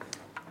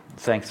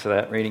Thanks for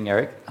that reading,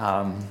 Eric.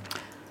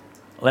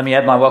 Let me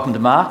add my welcome to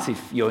Mark's.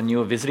 If you're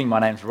new or visiting, my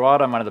name's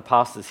Rod. I'm one of the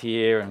pastors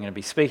here. I'm going to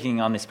be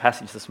speaking on this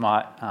passage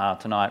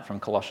tonight from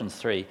Colossians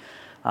 3.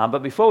 But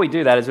before we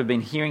do that, as we've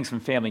been hearing some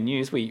family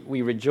news,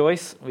 we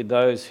rejoice with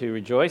those who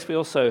rejoice. We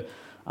also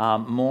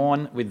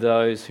mourn with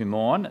those who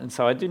mourn. And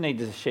so I do need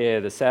to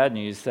share the sad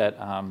news that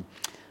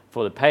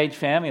for the Page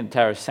family and the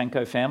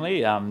Tarasenko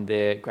family,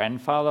 their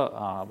grandfather,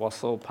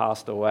 Wassel,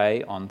 passed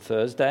away on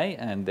Thursday,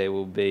 and there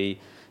will be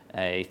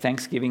a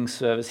Thanksgiving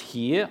service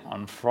here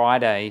on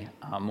Friday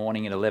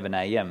morning at 11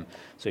 a.m.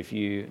 So if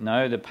you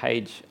know the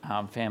Page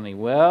family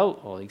well,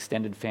 or the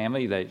extended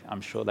family,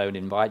 I'm sure they would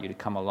invite you to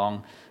come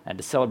along and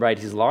to celebrate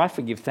his life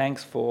and give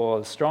thanks for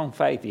the strong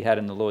faith he had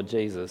in the Lord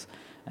Jesus.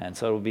 And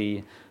so it will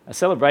be a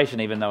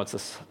celebration, even though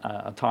it's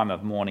a time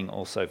of mourning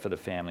also for the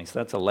family. So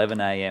that's 11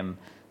 a.m.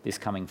 this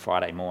coming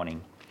Friday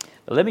morning.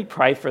 But let me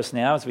pray for us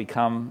now as we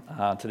come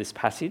to this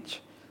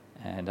passage,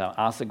 and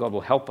ask that God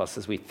will help us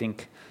as we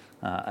think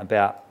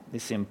about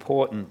this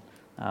important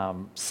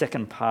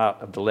second part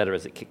of the letter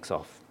as it kicks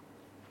off.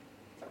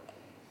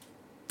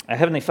 Our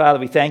Heavenly Father,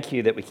 we thank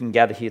you that we can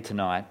gather here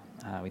tonight.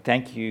 We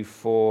thank you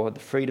for the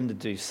freedom to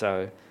do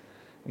so.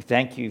 We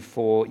thank you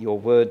for your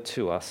word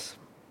to us.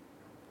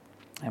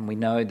 And we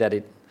know that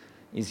it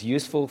is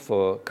useful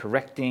for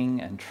correcting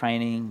and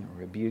training,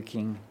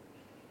 rebuking.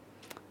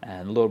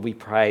 And Lord, we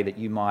pray that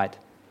you might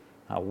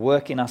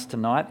work in us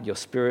tonight, that your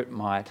Spirit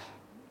might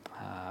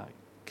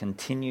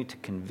continue to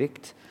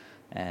convict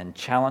and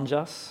challenge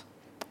us.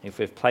 If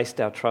we've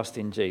placed our trust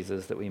in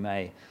Jesus, that we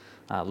may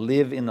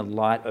live in the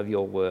light of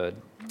your word.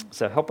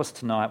 So help us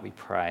tonight, we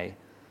pray.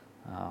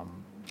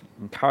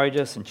 Encourage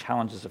us and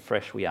challenge us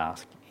afresh, we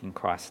ask. In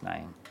Christ's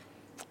name,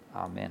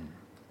 amen.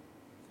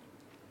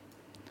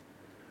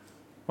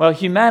 Well,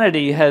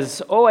 humanity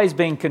has always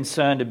been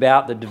concerned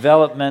about the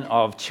development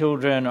of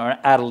children or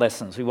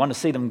adolescents. We want to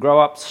see them grow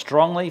up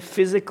strongly,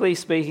 physically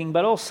speaking,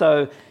 but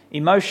also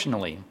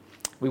emotionally.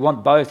 We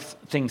want both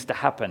things to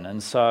happen.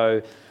 And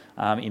so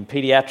in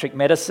pediatric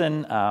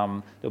medicine,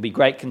 there'll be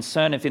great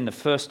concern if in the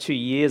first 2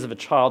 years of a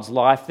child's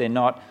life they're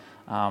not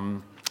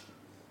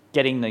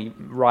getting the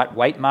right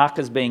weight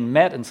markers being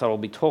met, and so it'll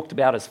be talked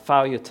about as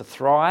failure to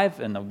thrive,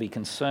 and they'll be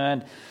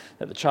concerned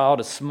that the child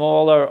is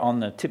smaller on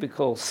the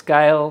typical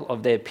scale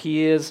of their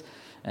peers,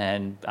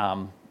 and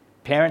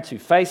parents who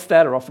face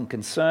that are often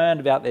concerned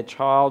about their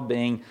child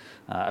being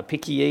a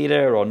picky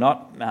eater or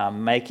not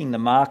making the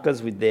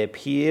markers with their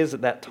peers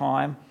at that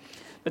time.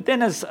 But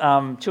then as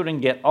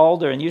children get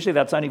older, and usually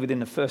that's only within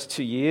the first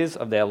 2 years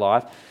of their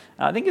life,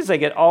 I think as they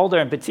get older,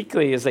 and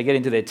particularly as they get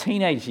into their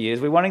teenage years,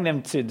 we're wanting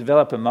them to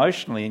develop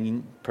emotionally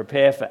and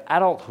prepare for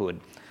adulthood.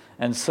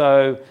 And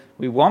so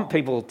we want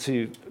people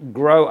to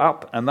grow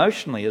up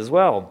emotionally as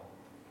well.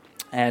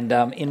 And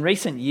in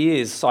recent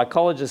years,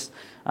 psychologists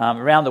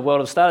around the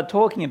world have started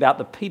talking about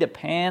the Peter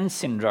Pan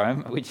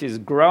syndrome, which is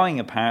growing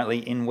apparently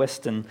in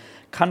Western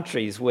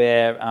countries,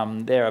 where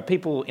there are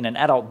people in an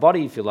adult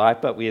body, if you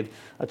like, but with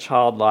a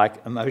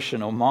childlike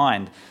emotion or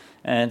mind.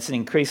 And it's an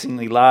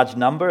increasingly large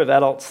number of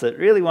adults that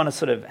really want to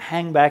sort of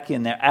hang back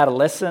in their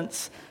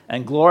adolescence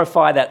and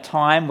glorify that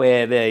time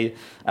where they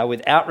are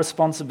without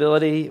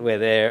responsibility, where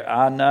there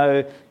are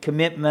no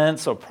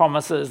commitments or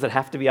promises that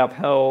have to be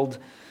upheld.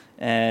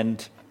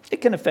 And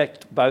it can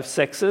affect both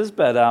sexes,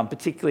 but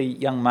particularly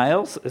young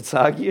males, it's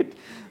argued.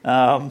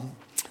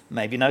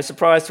 Maybe no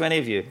surprise to any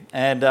of you.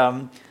 And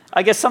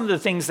I guess some of the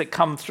things that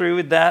come through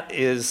with that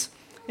is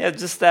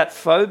just that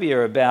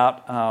phobia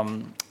about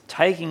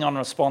taking on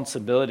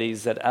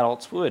responsibilities that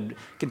adults would,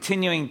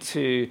 continuing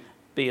to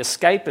be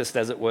escapist,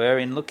 as it were,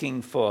 in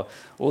looking for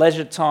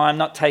leisure time,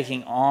 not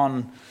taking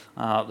on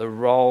the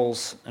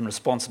roles and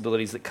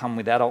responsibilities that come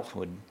with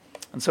adulthood.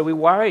 And so we're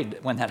worried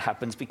when that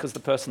happens because the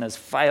person has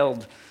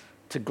failed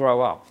to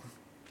grow up.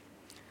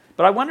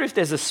 But I wonder if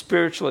there's a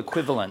spiritual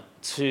equivalent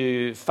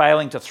to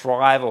failing to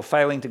thrive or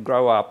failing to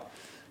grow up.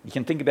 You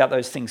can think about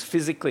those things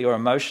physically or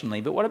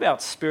emotionally, but what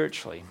about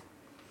spiritually?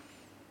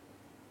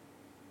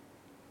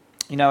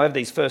 You know, over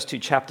these first 2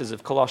 chapters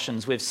of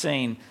Colossians, we've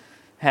seen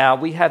how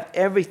we have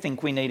everything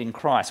we need in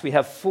Christ. We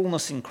have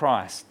fullness in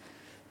Christ,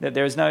 that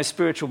there is no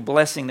spiritual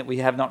blessing that we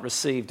have not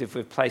received if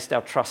we've placed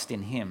our trust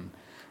in him.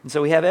 And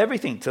so we have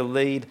everything to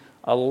lead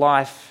a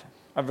life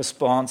of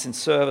response in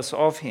service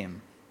of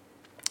him.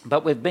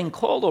 But we've been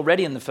called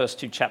already in the first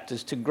 2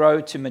 chapters to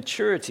grow to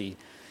maturity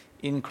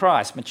in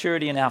Christ,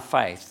 maturity in our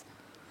faith.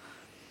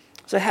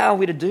 So how are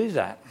we to do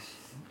that?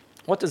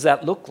 What does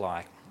that look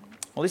like?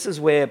 Well, this is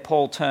where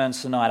Paul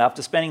turns tonight.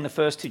 After spending the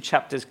first 2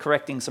 chapters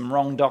correcting some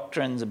wrong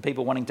doctrines and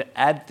people wanting to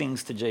add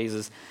things to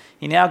Jesus,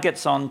 he now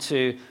gets on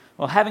to,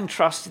 well, having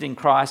trusted in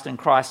Christ and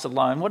Christ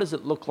alone, what does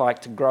it look like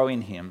to grow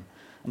in him?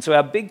 And so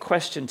our big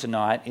question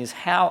tonight is,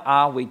 how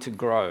are we to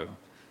grow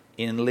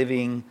in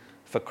living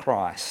for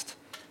Christ?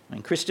 I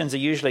mean, Christians are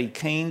usually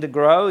keen to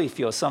grow. If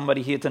you're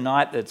somebody here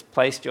tonight that's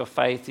placed your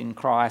faith in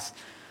Christ,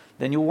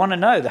 then you'll want to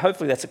know,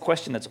 hopefully that's a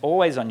question that's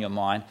always on your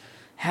mind,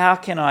 how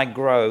can I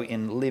grow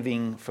in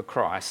living for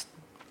Christ?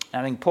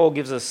 And I think Paul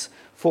gives us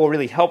 4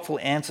 really helpful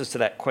answers to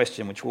that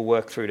question, which we'll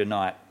work through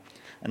tonight.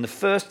 And the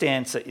first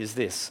answer is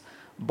this: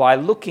 by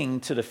looking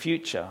to the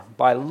future.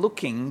 By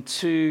looking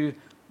to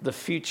the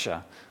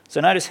future.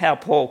 So notice how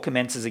Paul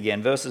commences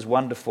again, verses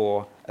 1 to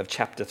 4 of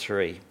chapter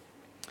 3.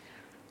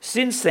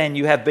 Since then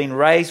you have been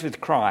raised with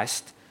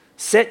Christ.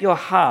 Set your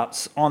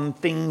hearts on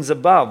things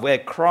above, where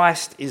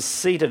Christ is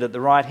seated at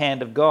the right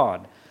hand of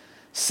God.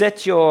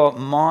 Set your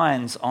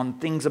minds on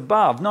things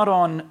above, not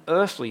on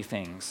earthly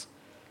things.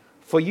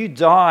 For you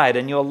died,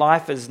 and your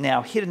life is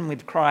now hidden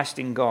with Christ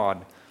in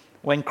God.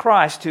 When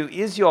Christ, who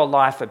is your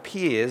life,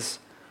 appears,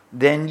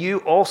 then you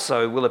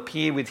also will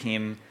appear with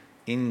him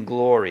in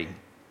glory.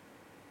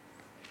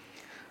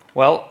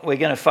 Well, we're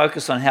going to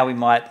focus on how we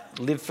might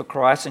live for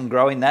Christ and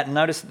grow in that. And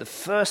notice that the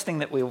first thing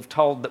that we're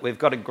told that we've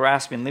got to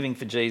grasp in living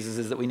for Jesus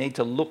is that we need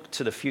to look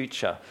to the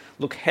future,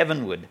 look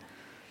heavenward.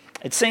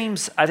 It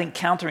seems, I think,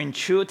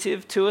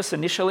 counterintuitive to us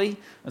initially.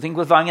 I think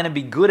if I'm going to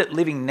be good at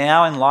living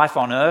now in life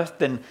on earth,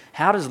 then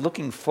how does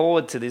looking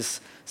forward to this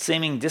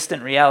seeming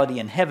distant reality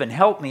in heaven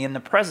help me in the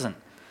present?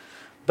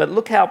 But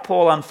look how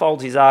Paul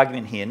unfolds his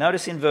argument here.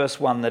 Notice in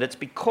verse 1 that it's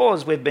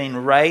because we've been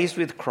raised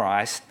with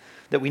Christ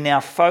that we now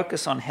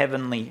focus on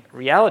heavenly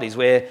realities,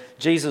 where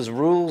Jesus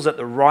rules at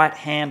the right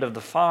hand of the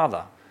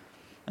Father.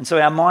 And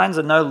so our minds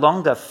are no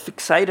longer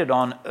fixated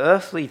on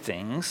earthly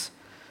things,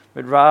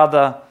 but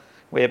rather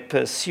we're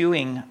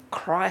pursuing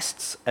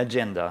Christ's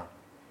agenda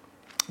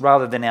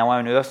rather than our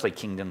own earthly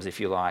kingdoms, if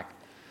you like.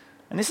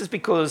 And this is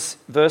because,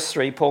 verse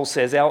 3, Paul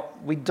says,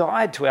 we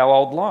died to our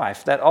old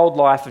life, that old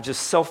life of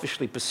just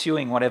selfishly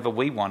pursuing whatever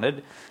we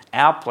wanted,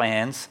 our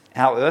plans,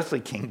 our earthly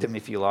kingdom,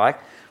 if you like.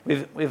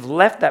 We've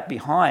left that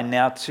behind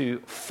now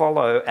to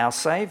follow our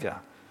Saviour.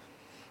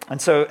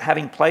 And so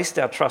having placed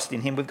our trust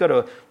in him, we've got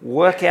to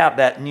work out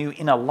that new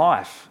inner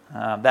life.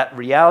 That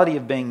reality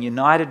of being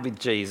united with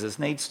Jesus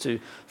needs to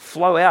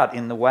flow out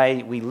in the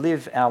way we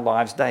live our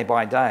lives day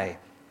by day.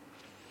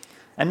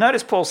 And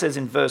notice Paul says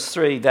in verse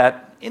 3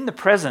 that in the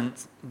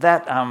present,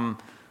 that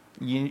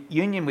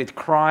union with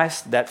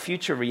Christ, that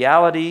future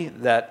reality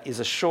that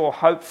is a sure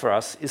hope for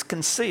us, is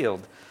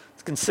concealed.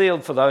 It's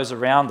concealed for those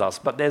around us.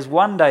 But there's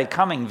one day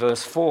coming,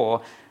 verse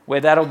 4, where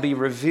that'll be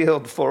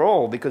revealed for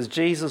all, because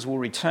Jesus will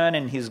return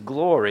in his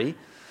glory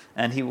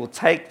and he will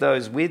take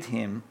those with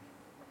him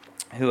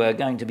who are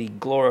going to be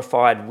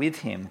glorified with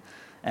him.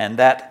 And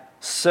that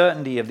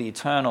certainty of the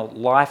eternal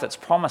life that's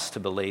promised to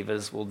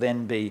believers will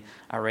then be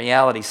a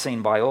reality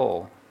seen by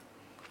all.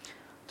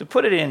 To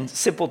put it in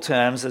simple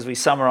terms, as we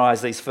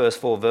summarize these first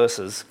 4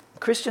 verses,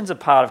 Christians are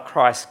part of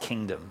Christ's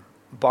kingdom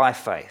by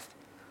faith,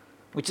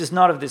 which is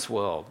not of this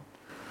world.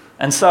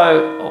 And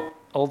so,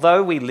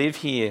 although we live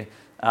here,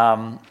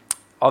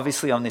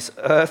 obviously on this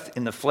earth,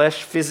 in the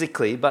flesh,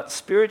 physically, but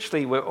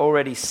spiritually we're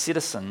already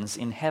citizens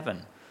in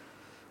heaven.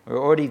 We're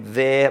already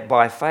there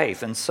by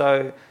faith. And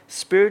so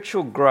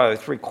spiritual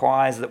growth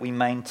requires that we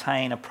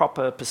maintain a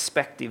proper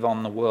perspective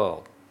on the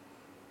world.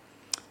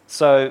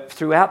 So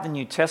throughout the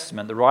New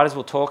Testament, the writers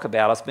will talk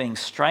about us being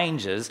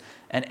strangers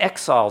and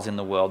exiles in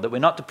the world, that we're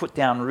not to put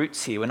down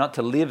roots here. We're not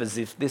to live as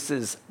if this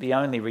is the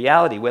only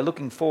reality. We're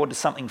looking forward to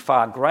something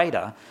far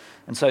greater.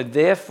 And so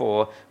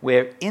therefore,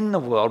 we're in the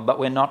world, but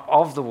we're not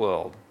of the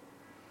world.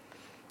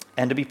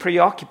 And to be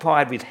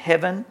preoccupied with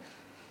heaven,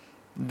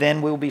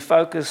 then we'll be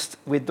focused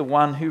with the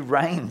one who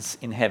reigns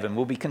in heaven.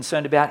 We'll be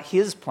concerned about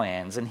his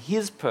plans and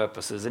his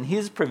purposes and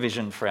his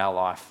provision for our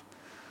life,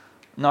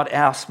 not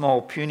our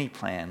small puny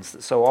plans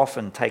that so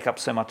often take up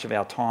so much of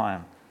our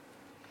time.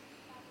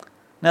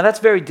 Now that's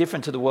very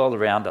different to the world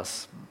around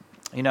us.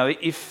 You know,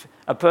 if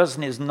a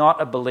person is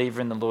not a believer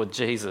in the Lord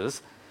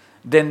Jesus,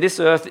 then this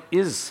earth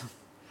is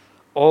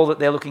all that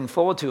they're looking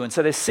forward to. And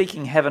so they're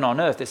seeking heaven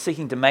on earth. They're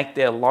seeking to make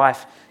their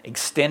life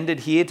extended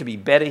here, to be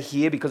better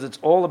here, because it's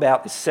all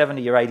about the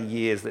 70 or 80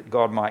 years that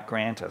God might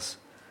grant us.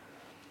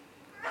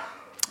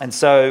 And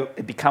so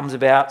it becomes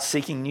about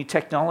seeking new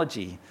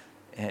technology,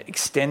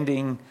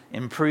 extending,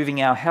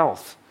 improving our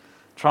health,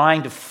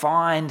 trying to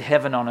find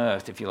heaven on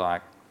earth, if you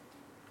like.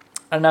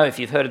 I don't know if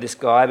you've heard of this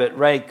guy, but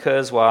Ray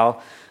Kurzweil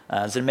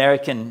is an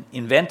American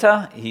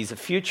inventor. He's a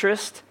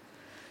futurist.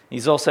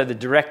 He's also the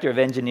director of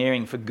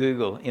engineering for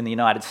Google in the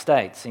United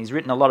States. He's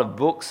written a lot of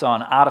books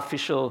on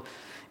artificial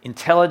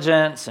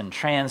intelligence and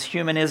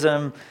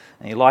transhumanism,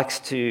 and he likes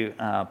to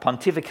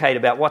pontificate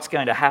about what's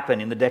going to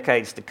happen in the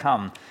decades to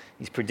come.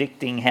 He's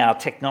predicting how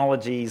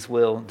technologies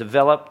will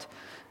develop.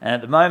 And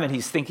at the moment,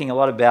 he's thinking a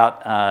lot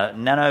about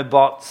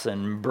nanobots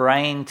and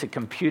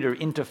brain-to-computer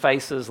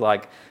interfaces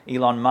like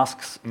Elon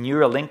Musk's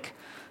Neuralink,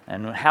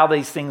 and how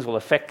these things will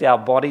affect our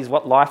bodies,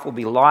 what life will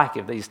be like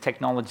if these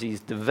technologies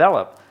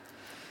develop.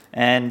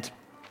 And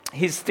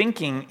his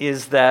thinking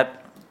is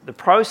that the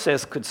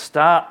process could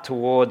start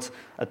towards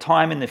a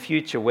time in the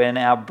future when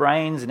our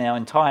brains and our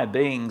entire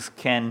beings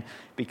can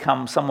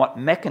become somewhat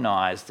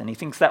mechanized, and he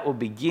thinks that will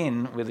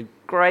begin with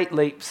great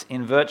leaps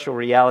in virtual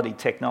reality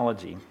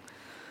technology.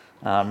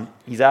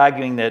 He's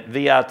arguing that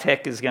VR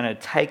tech is going to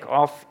take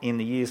off in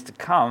the years to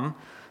come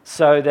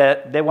so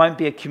that there won't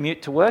be a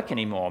commute to work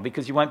anymore,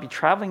 because you won't be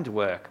traveling to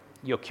work.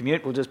 Your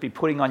commute will just be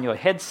putting on your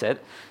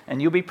headset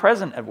and you'll be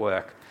present at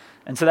work.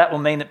 And so that will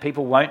mean that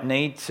people won't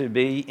need to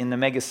be in the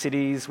mega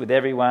cities with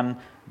everyone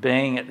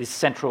being at this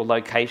central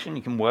location.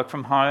 You can work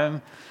from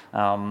home.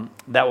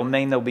 That will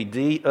mean there'll be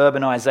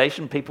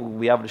de-urbanization. People will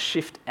be able to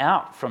shift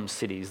out from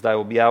cities. They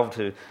will be able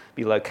to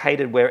be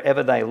located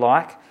wherever they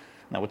like.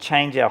 And that will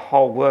change our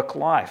whole work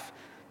life.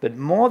 But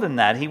more than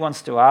that, he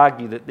wants to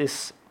argue that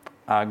this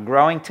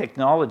growing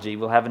technology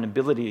will have an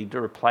ability to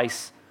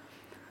replace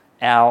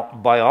our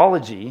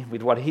biology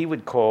with what he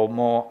would call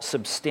more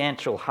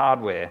substantial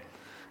hardware.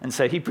 And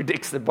so he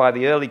predicts that by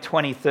the early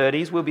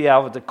 2030s, we'll be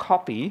able to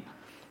copy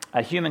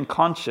a human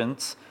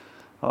consciousness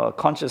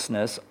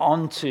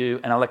onto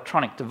an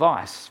electronic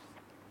device.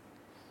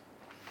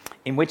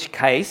 In which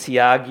case, he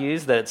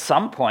argues that at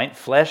some point,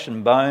 flesh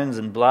and bones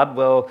and blood,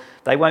 well,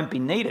 they won't be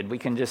needed. We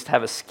can just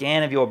have a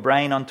scan of your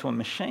brain onto a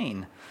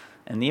machine.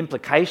 And the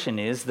implication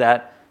is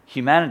that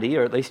humanity,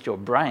 or at least your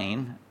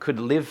brain, could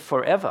live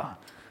forever.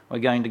 We're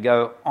going to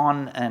go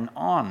on and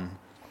on.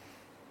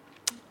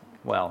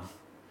 Well,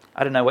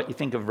 I don't know what you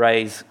think of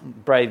Ray's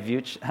brave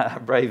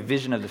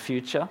vision of the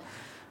future,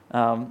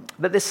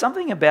 but there's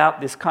something about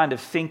this kind of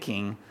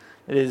thinking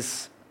that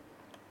is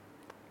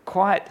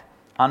quite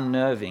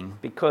unnerving,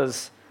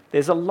 because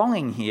there's a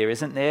longing here,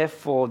 isn't there,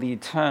 for the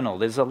eternal.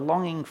 There's a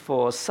longing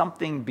for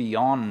something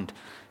beyond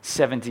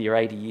 70 or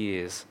 80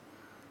 years.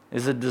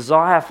 There's a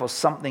desire for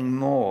something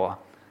more,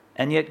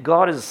 and yet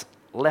God is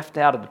left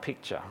out of the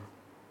picture.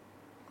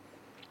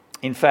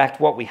 In fact,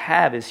 what we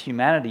have is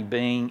humanity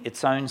being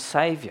its own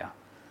saviour.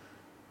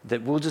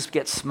 That we'll just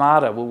get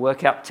smarter, we'll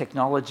work out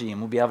technology,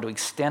 and we'll be able to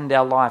extend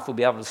our life, we'll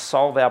be able to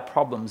solve our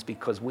problems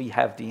because we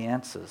have the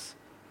answers.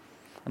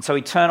 And so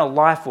eternal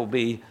life will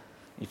be,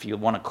 if you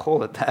want to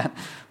call it that,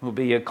 will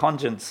be your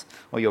conscience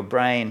or your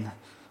brain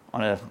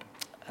on an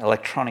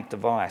electronic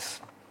device.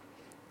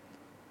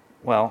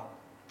 Well,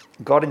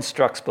 God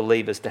instructs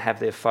believers to have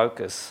their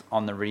focus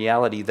on the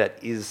reality that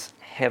is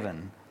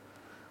heaven,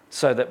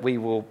 so that we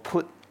will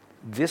put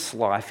this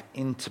life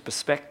into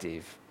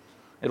perspective.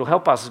 It'll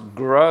help us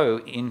grow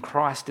in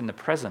Christ in the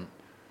present,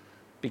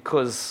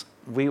 because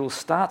we will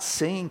start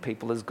seeing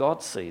people as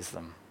God sees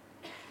them,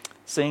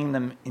 seeing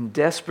them in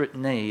desperate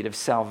need of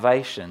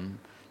salvation,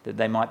 that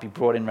they might be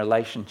brought in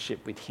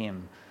relationship with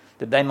Him,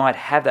 that they might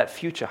have that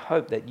future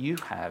hope that you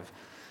have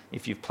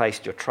if you've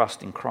placed your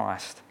trust in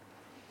Christ.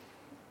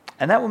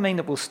 And that will mean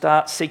that we'll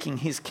start seeking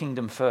His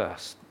kingdom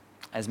first,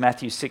 as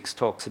Matthew 6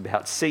 talks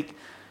about. Seek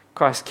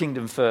Christ's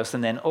kingdom first,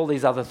 and then all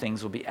these other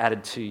things will be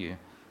added to you.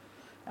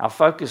 Our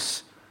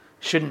focus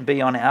shouldn't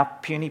be on our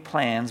puny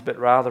plans, but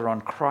rather on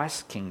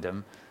Christ's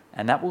kingdom,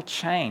 and that will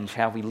change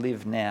how we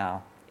live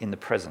now in the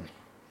present.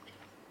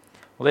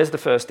 Well, there's the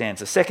first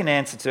answer. Second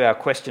answer to our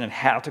question of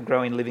how to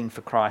grow in living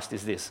for Christ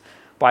is this: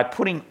 by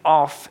putting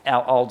off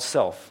our old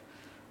self.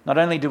 Not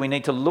only do we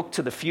need to look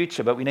to the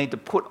future, but we need to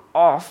put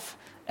off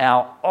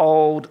our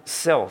old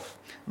self.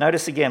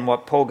 Notice again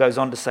what Paul goes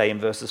on to say in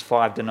verses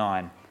 5 to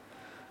 9.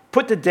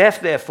 Put to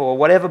death, therefore,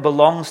 whatever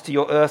belongs to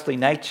your earthly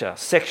nature: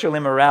 sexual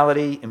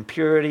immorality,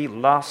 impurity,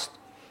 lust,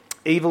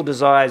 evil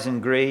desires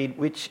and greed,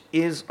 which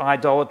is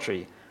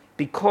idolatry.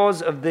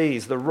 Because of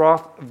these, the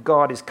wrath of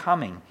God is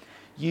coming.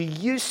 You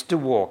used to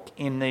walk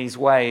in these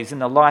ways in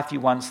the life you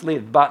once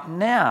lived, but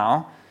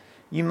now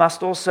you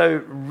must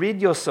also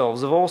rid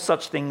yourselves of all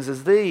such things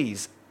as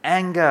these: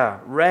 anger,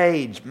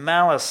 rage,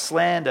 malice,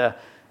 slander,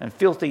 and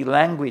filthy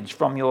language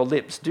from your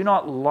lips. Do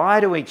not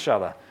lie to each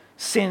other,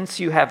 since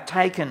you have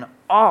taken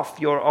off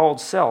your old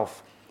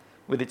self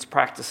with its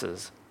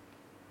practices.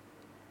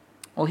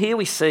 Well, here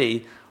we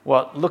see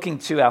what looking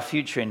to our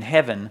future in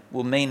heaven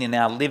will mean in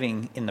our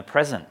living in the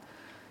present.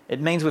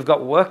 It means we've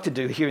got work to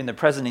do here in the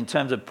present in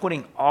terms of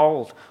putting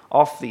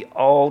off the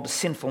old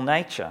sinful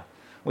nature.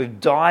 We've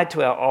died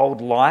to our old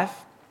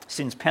life.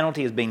 Sin's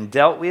penalty has been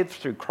dealt with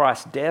through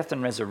Christ's death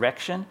and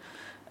resurrection.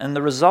 And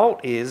the result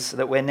is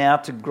that we're now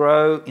to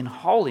grow in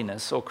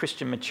holiness or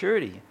Christian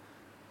maturity.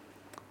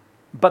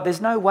 But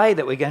there's no way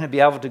that we're going to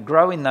be able to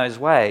grow in those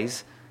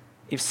ways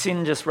if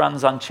sin just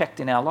runs unchecked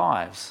in our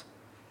lives.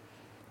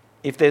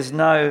 If there's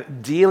no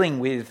dealing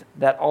with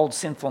that old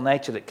sinful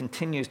nature that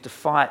continues to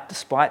fight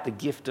despite the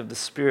gift of the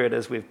Spirit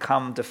as we've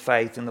come to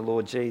faith in the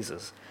Lord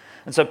Jesus.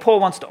 And so Paul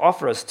wants to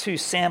offer us two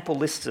sample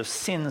lists of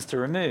sins to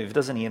remove,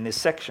 doesn't he, in this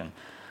section?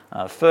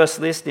 First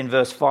list in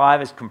verse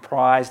 5 is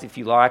comprised, if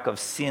you like, of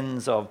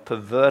sins of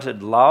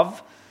perverted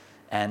love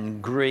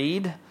and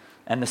greed.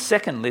 And the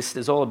second list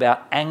is all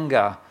about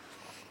anger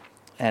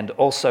and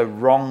also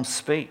wrong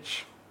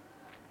speech.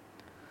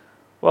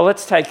 Well,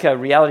 let's take a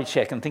reality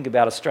check and think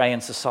about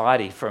Australian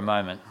society for a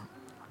moment.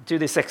 Do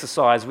this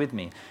exercise with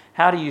me.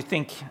 How do you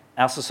think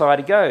our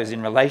society goes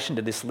in relation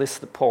to this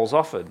list that Paul's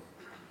offered?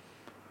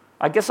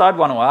 I guess I'd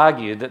want to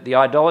argue that the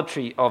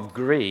idolatry of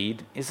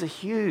greed is a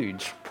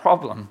huge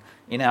problem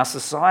in our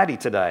society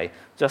today,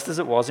 just as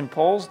it was in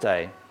Paul's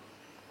day.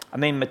 I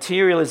mean,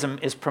 materialism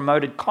is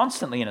promoted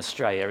constantly in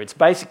Australia. It's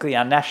basically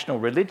our national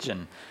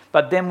religion.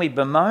 But then we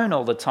bemoan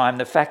all the time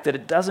the fact that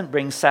it doesn't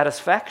bring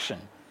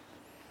satisfaction.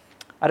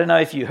 I don't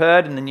know if you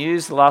heard in the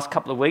news the last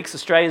couple of weeks,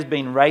 Australia's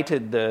been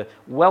rated the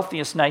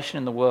wealthiest nation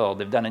in the world.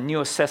 They've done a new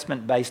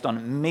assessment based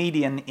on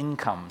median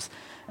incomes,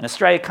 and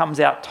Australia comes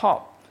out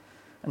top.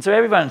 And so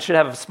everyone should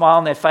have a smile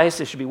on their face.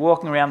 They should be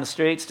walking around the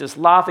streets just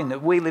laughing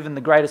that we live in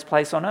the greatest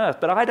place on earth.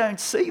 But I don't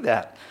see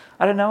that.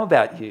 I don't know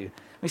about you.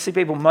 We see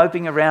people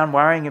moping around,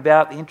 worrying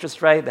about the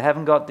interest rate. They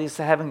haven't got this,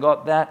 they haven't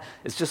got that.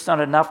 It's just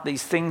not enough.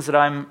 These things that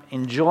I'm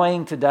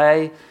enjoying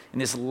today in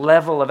this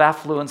level of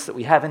affluence that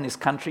we have in this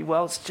country,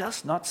 well, it's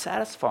just not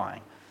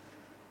satisfying.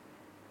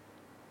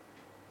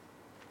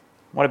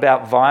 What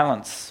about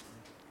violence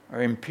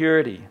or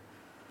impurity?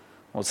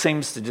 Well, it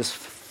seems to just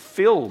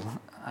fill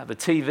the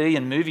TV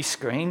and movie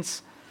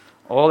screens.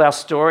 All our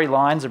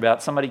storylines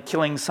about somebody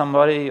killing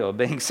somebody or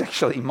being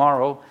sexually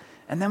immoral.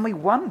 And then we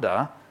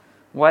wonder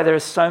why there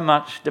is so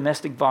much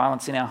domestic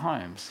violence in our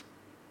homes.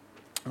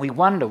 We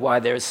wonder why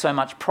there is so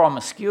much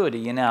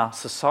promiscuity in our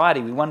society.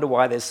 We wonder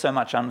why there's so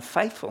much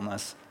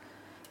unfaithfulness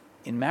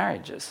in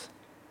marriages.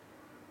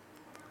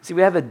 See,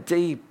 we have a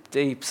deep,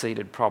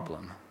 deep-seated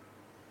problem.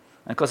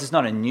 And of course, it's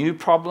not a new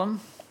problem.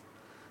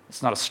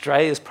 It's not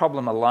Australia's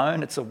problem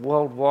alone. It's a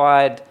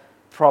worldwide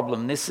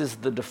problem. This is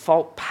the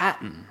default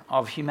pattern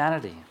of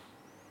humanity.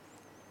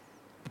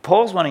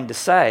 Paul's wanting to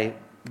say,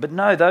 but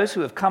no, those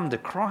who have come to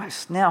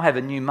Christ now have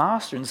a new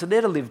master, and so they're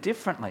to live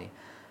differently.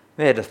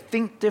 They're to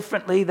think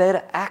differently, they're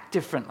to act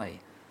differently.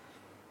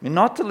 We're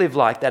not to live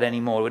like that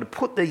anymore. We're to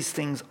put these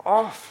things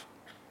off.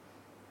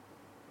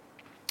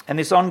 And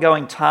this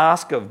ongoing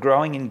task of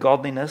growing in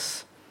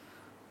godliness,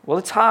 well,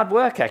 it's hard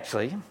work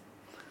actually.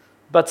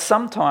 But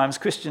sometimes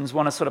Christians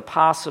want to sort of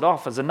pass it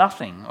off as a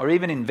nothing, or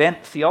even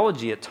invent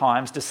theology at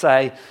times to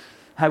say,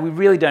 hey, we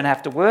really don't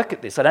have to work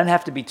at this. I don't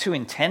have to be too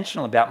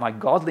intentional about my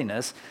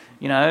godliness.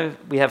 You know,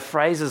 we have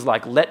phrases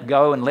like let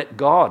go and let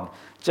God.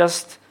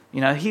 Just,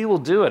 he will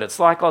do it. It's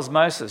like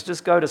osmosis.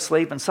 Just go to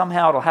sleep and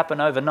somehow it'll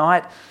happen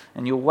overnight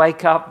and you'll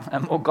wake up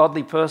a more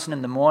godly person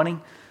in the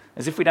morning,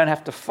 as if we don't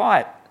have to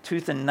fight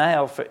tooth and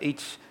nail for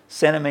each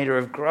centimetre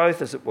of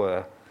growth, as it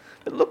were.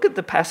 But look at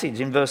the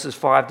passage in verses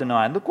 5 to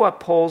 9. Look what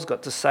Paul's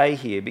got to say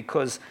here,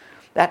 because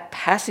that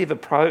passive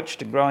approach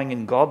to growing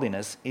in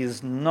godliness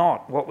is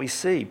not what we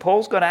see.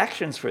 Paul's got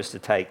actions for us to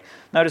take.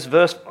 Notice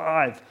verse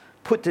 5,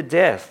 put to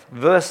death.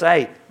 Verse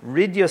 8,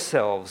 rid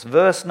yourselves.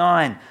 Verse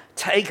 9,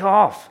 take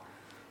off.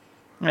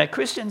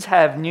 Christians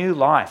have new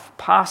life,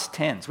 past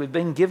tense. We've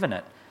been given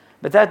it.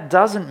 But that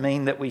doesn't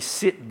mean that we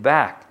sit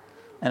back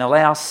and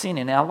allow sin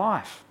in our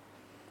life.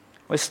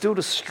 We're still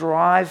to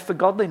strive for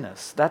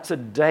godliness. That's a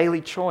daily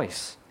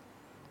choice.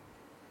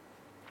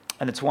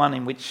 And it's one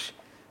in which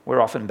we're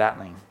often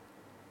battling.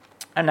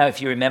 I don't know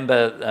if you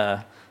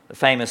remember the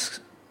famous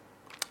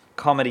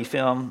comedy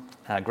film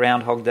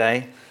Groundhog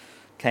Day.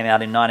 Came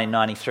out in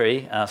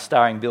 1993,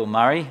 starring Bill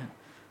Murray.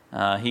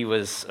 He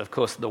was, of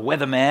course, the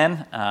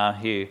weatherman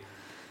who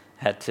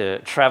had to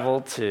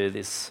travel to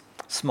this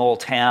small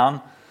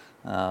town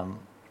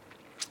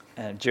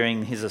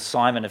during his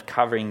assignment of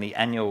covering the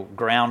annual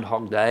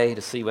Groundhog Day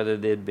to see whether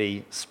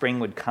spring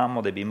would come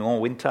or there'd be more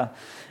winter.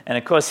 And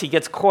of course, he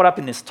gets caught up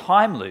in this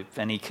time loop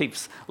and he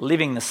keeps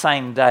living the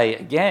same day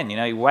again.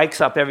 He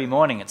wakes up every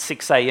morning at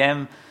 6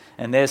 a.m.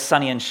 and there's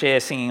Sonny and Cher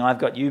singing I've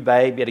Got You,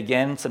 Babe, yet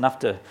again. It's enough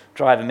to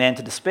drive a man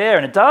to despair.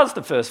 And it does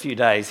the first few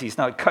days. He's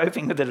not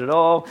coping with it at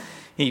all.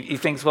 He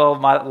thinks, well,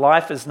 my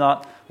life is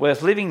not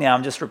worth living now.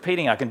 I'm just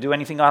repeating. I can do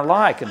anything I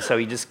like. And so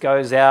he just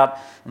goes out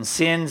and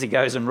sins. He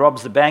goes and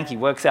robs the bank. He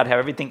works out how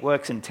everything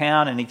works in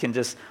town and he can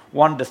just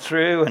wander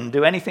through and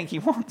do anything he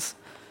wants.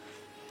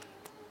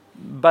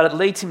 But it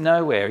leads him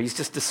nowhere. He's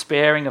just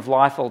despairing of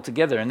life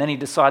altogether. And then he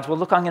decides, well,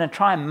 look, I'm going to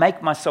try and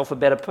make myself a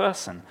better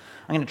person.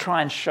 I'm going to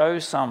try and show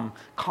some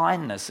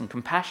kindness and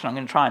compassion. I'm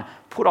going to try and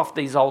put off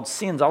these old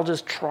sins. I'll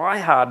just try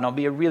hard and I'll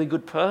be a really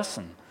good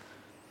person.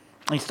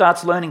 And he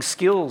starts learning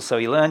skills. So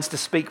he learns to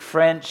speak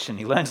French and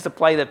he learns to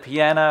play the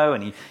piano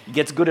and he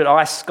gets good at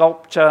ice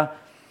sculpture.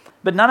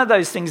 But none of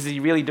those things is he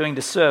really doing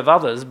to serve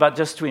others, but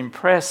just to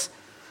impress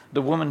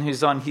the woman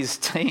who's on his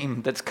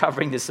team that's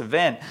covering this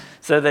event,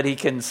 so that he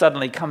can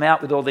suddenly come out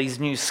with all these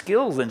new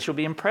skills and she'll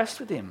be impressed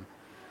with him.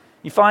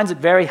 He finds it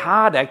very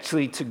hard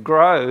actually to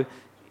grow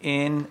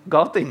in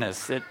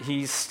godliness, that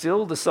he's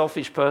still the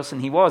selfish person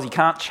he was. He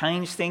can't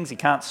change things. He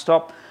can't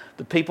stop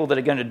the people that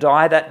are going to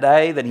die that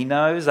day that he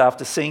knows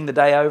after seeing the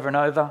day over and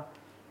over.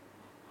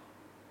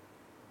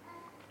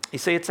 You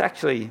see, it's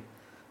actually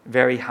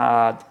very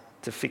hard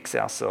to fix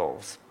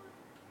ourselves.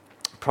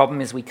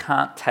 Problem is we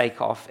can't take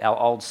off our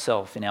old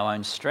self in our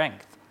own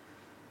strength.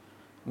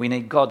 We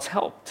need God's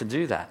help to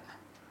do that.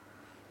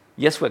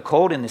 Yes, we're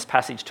called in this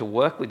passage to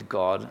work with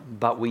God,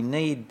 but we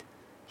need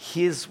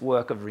his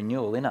work of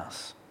renewal in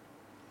us.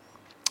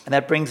 And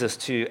that brings us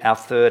to our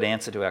third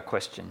answer to our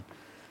question.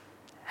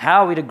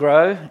 How are we to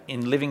grow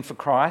in living for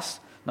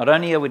Christ? Not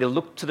only are we to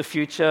look to the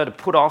future, to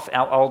put off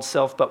our old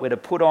self, but we're to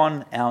put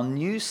on our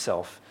new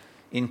self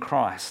in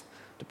Christ,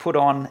 to put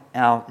on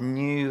our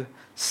new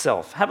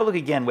self. Have a look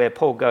again where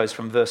Paul goes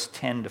from verse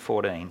 10 to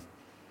 14.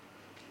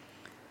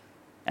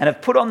 And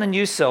have put on the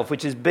new self,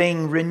 which is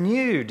being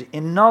renewed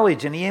in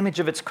knowledge in the image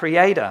of its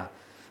creator.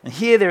 And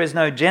here there is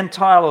no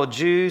Gentile or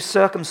Jew,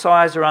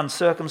 circumcised or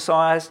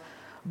uncircumcised,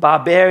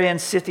 barbarian,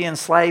 Scythian,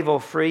 slave or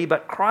free,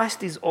 but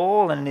Christ is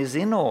all and is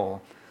in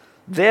all.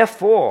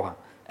 Therefore,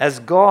 as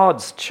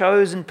God's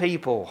chosen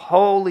people,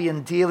 holy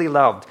and dearly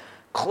loved,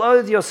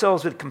 clothe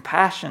yourselves with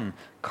compassion,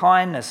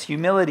 kindness,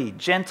 humility,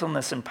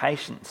 gentleness, and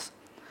patience.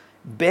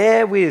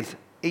 Bear with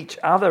each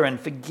other and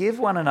forgive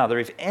one another.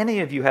 If any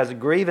of you has a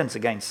grievance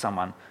against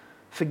someone,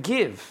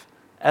 forgive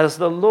as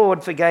the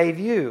Lord forgave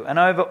you. And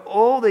over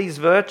all these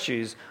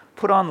virtues,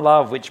 put on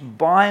love, which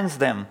binds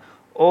them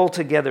all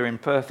together in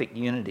perfect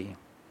unity.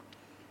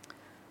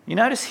 You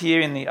notice here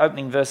in the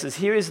opening verses,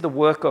 here is the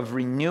work of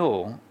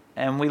renewal,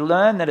 and we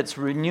learn that it's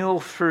renewal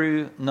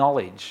through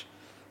knowledge.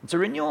 It's a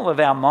renewal of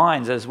our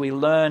minds as we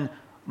learn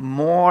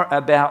more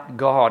about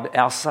God,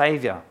 our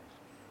Saviour.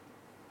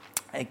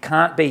 It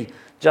can't be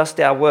just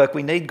our work.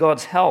 We need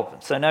God's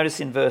help. So notice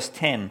in verse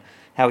 10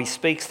 how he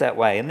speaks that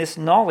way. And this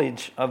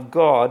knowledge of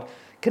God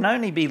can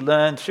only be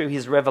learned through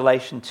his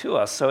revelation to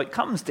us. So it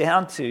comes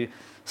down to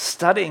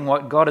studying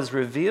what God has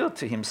revealed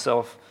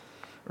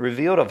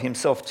of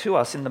himself to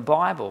us in the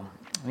Bible.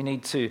 We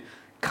need to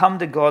come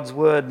to God's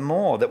word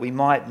more that we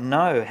might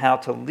know how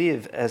to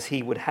live as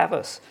he would have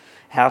us,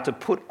 how to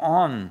put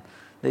on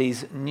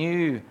these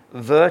new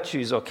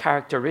virtues or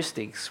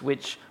characteristics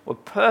which were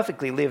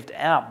perfectly lived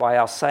out by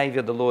our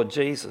Saviour, the Lord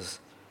Jesus.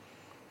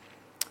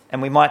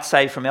 And we might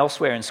say from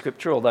elsewhere in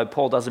Scripture, although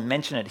Paul doesn't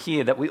mention it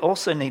here, that we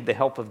also need the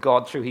help of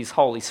God through his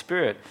Holy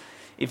Spirit.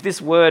 If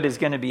this word is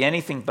going to be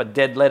anything but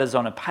dead letters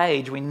on a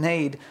page, we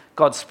need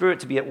God's Spirit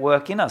to be at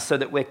work in us so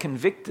that we're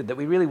convicted, that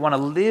we really want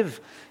to live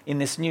in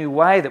this new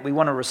way, that we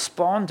want to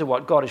respond to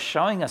what God is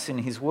showing us in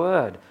his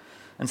word.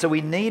 And so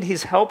we need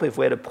his help if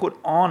we're to put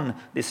on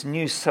this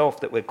new self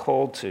that we're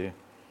called to.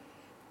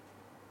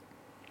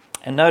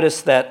 And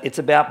notice that it's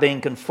about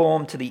being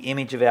conformed to the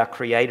image of our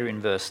Creator in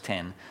verse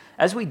 10.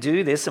 As we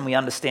do this and we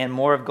understand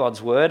more of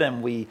God's word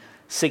and we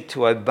seek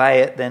to obey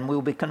it, then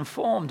we'll be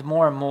conformed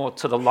more and more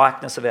to the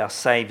likeness of our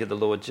Saviour, the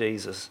Lord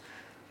Jesus.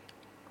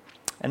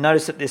 And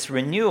notice that this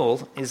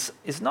renewal is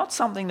not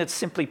something that's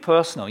simply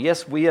personal.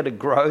 Yes, we are to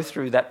grow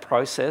through that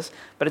process,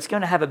 but it's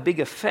going to have a big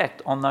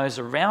effect on those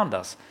around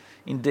us.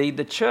 Indeed,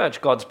 the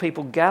church, God's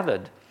people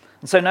gathered.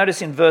 And so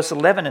notice in verse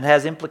 11, it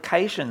has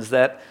implications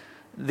that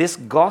this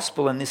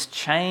gospel and this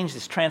change,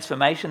 this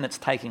transformation that's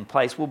taking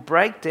place will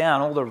break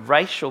down all the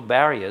racial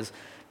barriers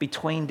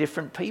between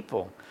different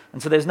people.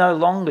 And so there's no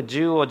longer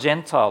Jew or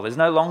Gentile. There's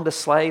no longer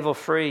slave or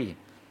free.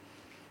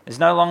 There's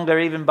no longer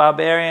even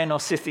barbarian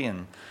or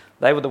Scythian.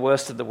 They were the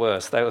worst of the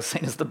worst. They were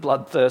seen as the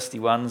bloodthirsty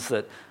ones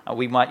that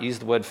we might use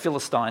the word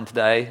Philistine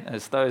today,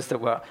 as those that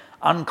were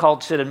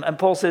uncultured. And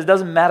Paul says it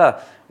doesn't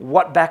matter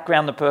what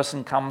background the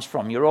person comes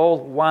from. You're all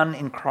one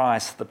in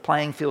Christ. The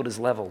playing field is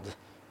leveled.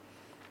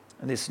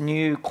 And this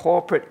new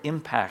corporate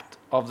impact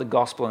of the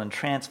gospel and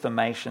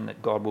transformation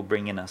that God will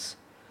bring in us.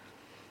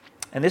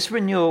 And this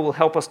renewal will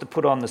help us to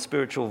put on the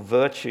spiritual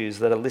virtues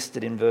that are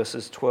listed in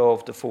verses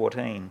 12 to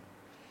 14.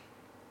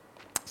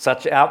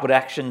 Such outward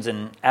actions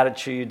and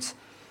attitudes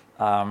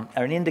are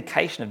an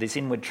indication of this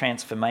inward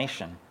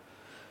transformation.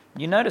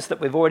 You notice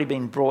that we've already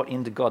been brought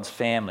into God's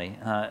family.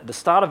 At the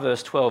start of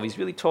verse 12, he's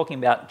really talking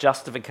about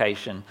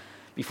justification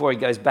before he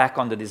goes back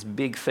onto this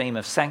big theme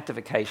of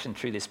sanctification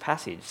through this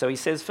passage. So he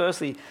says,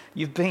 firstly,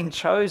 you've been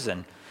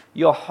chosen.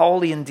 You're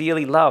holy and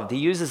dearly loved. He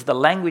uses the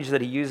language that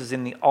he uses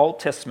in the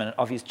Old Testament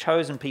of his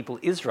chosen people,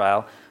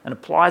 Israel, and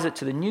applies it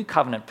to the new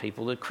covenant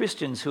people, the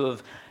Christians who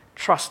have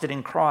trusted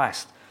in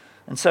Christ.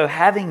 And so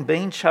having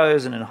been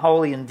chosen and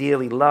holy and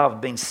dearly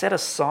loved, being set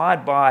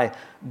aside by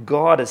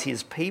God as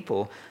his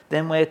people,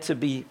 then we're to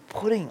be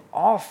putting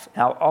off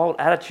our old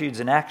attitudes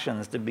and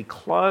actions, to be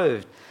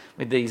clothed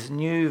with these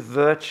new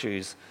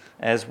virtues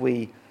as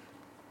we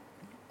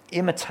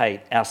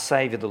imitate our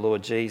Saviour, the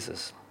Lord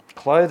Jesus.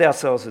 Clothe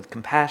ourselves with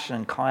compassion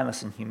and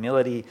kindness and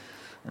humility,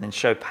 and then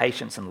show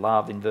patience and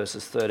love in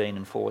verses 13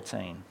 and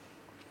 14.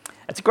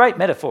 It's a great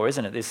metaphor,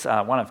 isn't it? This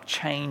one of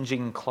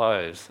changing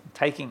clothes,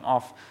 taking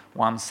off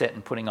one set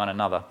and putting on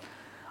another.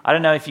 I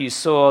don't know if you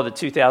saw the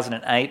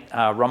 2008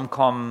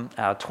 rom-com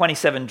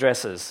 27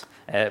 Dresses.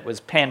 It was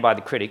panned by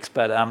the critics,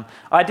 but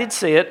I did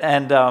see it,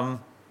 and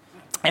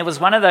it was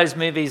one of those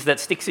movies that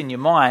sticks in your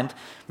mind,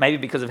 maybe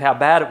because of how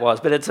bad it was,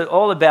 but it's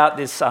all about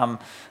this.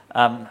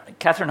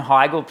 Katherine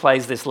Heigl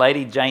plays this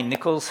lady, Jane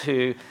Nichols,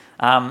 who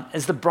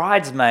is the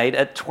bridesmaid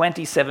at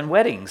 27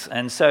 weddings.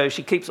 And so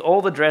she keeps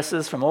all the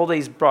dresses from all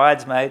these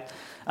bridesmaid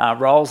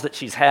roles that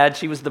she's had.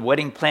 She was the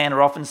wedding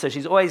planner often, so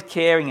she's always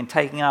caring and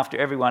taking after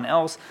everyone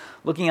else,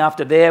 looking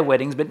after their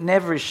weddings, but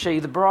never is she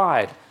the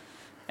bride.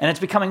 And it's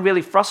becoming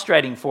really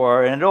frustrating for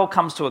her, and it all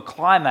comes to a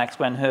climax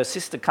when her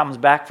sister comes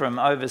back from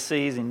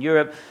overseas in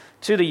Europe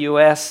to the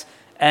US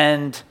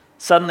and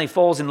suddenly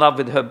falls in love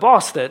with her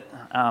boss that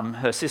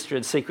her sister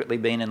had secretly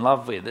been in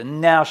love with.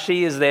 And now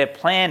she is there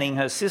planning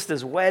her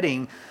sister's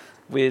wedding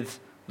with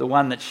the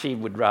one that she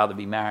would rather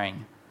be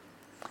marrying.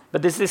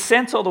 But there's this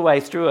sense all the way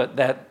through it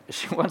that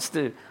she wants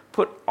to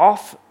put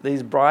off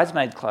these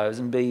bridesmaid clothes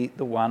and be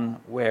the one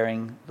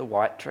wearing the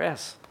white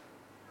dress.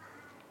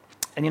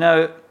 And you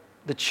know,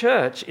 the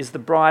church is the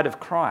bride of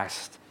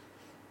Christ.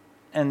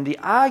 And the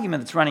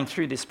argument that's running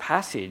through this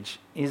passage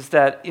is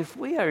that if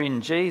we are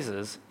in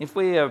Jesus, if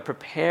we are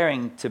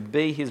preparing to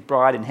be his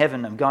bride in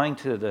heaven and going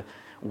to the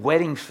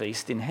wedding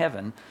feast in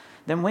heaven,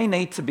 then we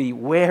need to be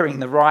wearing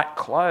the right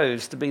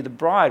clothes to be the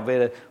bride.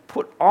 We're to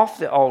put off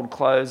the old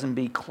clothes and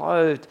be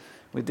clothed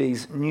with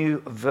these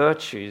new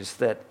virtues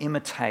that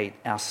imitate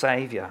our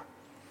Saviour.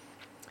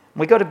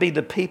 We've got to be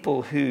the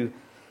people who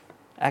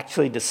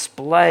actually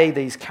display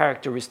these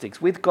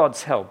characteristics with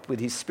God's help, with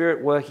his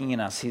Spirit working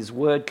in us, his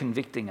word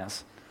convicting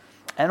us.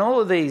 And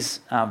all of these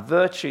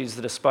virtues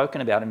that are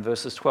spoken about in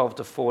verses 12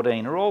 to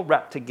 14 are all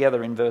wrapped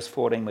together in verse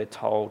 14, we're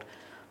told,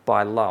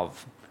 by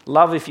love.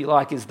 Love, if you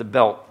like, is the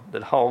belt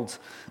that holds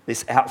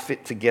this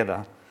outfit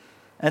together.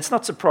 And it's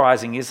not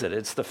surprising, is it?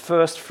 It's the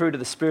first fruit of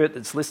the Spirit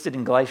that's listed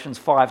in Galatians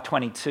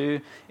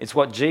 5:22. It's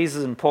what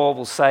Jesus and Paul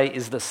will say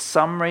is the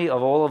summary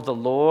of all of the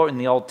law in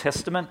the Old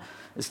Testament,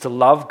 is to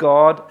love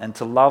God and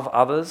to love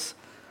others.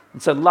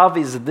 And so love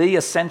is the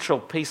essential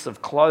piece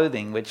of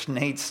clothing which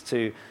needs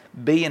to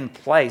be in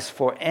place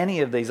for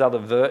any of these other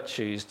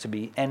virtues to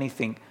be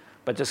anything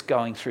but just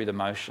going through the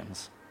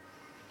motions.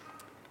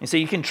 And so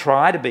you can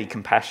try to be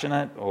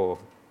compassionate or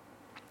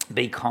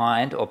be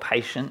kind or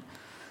patient,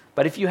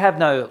 but if you have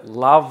no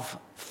love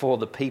for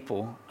the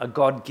people, a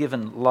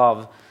God-given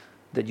love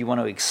that you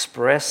want to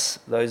express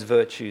those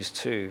virtues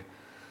to,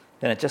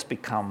 then it just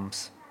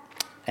becomes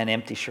an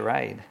empty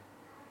charade.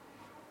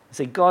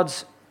 See,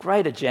 God's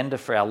great agenda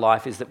for our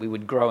life is that we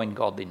would grow in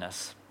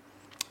godliness,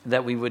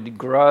 that we would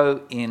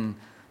grow in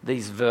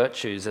these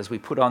virtues as we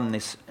put on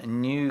this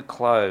new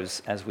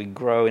clothes, as we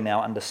grow in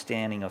our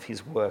understanding of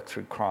his work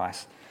through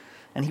Christ.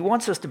 And he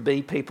wants us to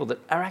be people that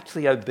are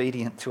actually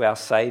obedient to our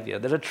Saviour,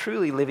 that are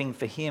truly living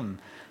for him,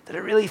 that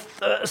are really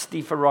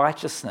thirsty for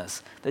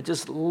righteousness, that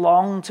just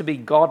long to be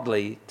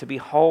godly, to be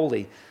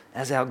holy,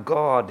 as our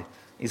God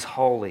is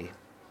holy.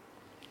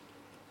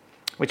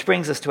 Which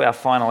brings us to our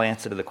final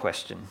answer to the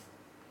question.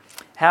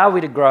 How are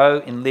we to grow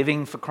in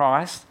living for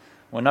Christ?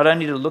 Well, not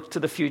only to look to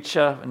the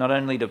future, not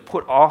only to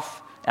put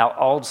off our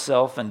old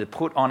self and to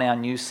put on our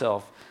new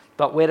self,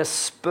 but we're to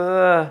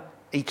spur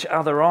each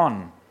other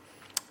on.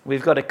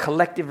 We've got a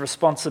collective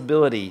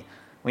responsibility.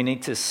 We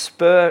need to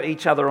spur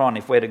each other on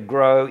if we're to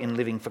grow in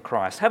living for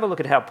Christ. Have a look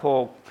at how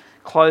Paul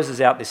closes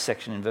out this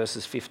section in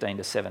verses 15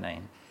 to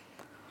 17.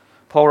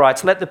 Paul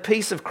writes, "Let the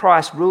peace of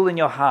Christ rule in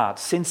your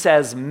hearts, since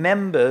as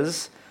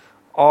members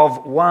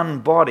of one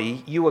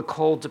body you are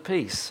called to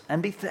peace,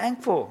 and be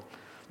thankful.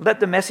 Let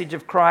the message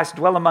of Christ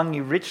dwell among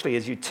you richly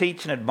as you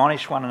teach and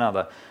admonish one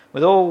another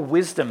with all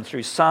wisdom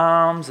through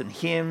psalms and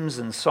hymns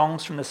and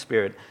songs from the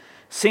Spirit,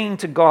 singing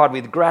to God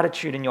with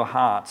gratitude in your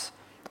hearts.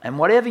 And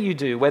whatever you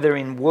do, whether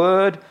in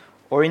word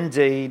or in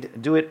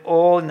deed, do it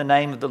all in the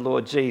name of the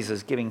Lord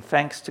Jesus, giving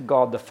thanks to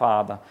God the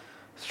Father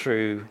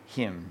through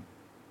him."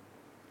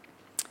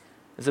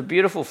 There's a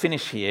beautiful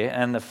finish here,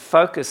 and the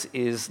focus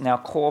is now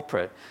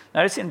corporate.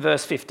 Notice in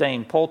verse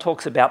 15, Paul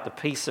talks about the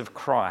peace of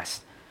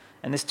Christ.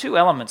 And there's two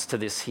elements to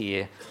this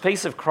here.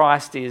 Peace of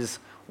Christ is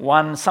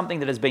one, something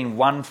that has been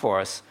won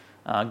for us.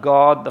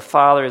 God the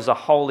Father is a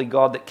holy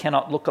God that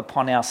cannot look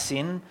upon our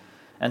sin,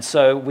 and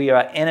so we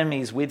are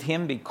enemies with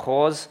him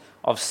because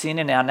of sin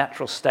in our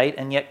natural state,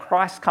 and yet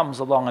Christ comes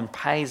along and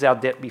pays our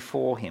debt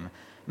before him,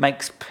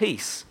 makes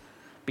peace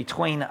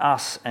between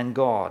us and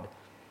God.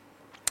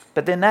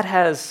 But then that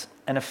has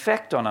an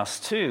effect on us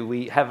too.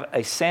 We have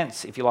a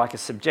sense, if you like, a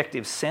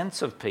subjective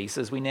sense of peace,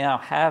 as we now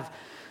have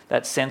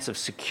that sense of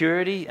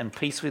security and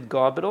peace with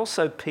God, but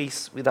also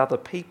peace with other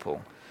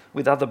people,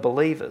 with other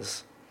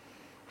believers.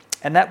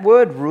 And that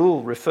word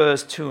rule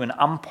refers to an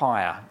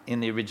umpire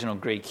in the original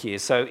Greek here.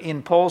 So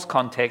in Paul's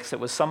context, it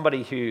was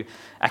somebody who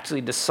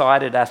actually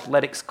decided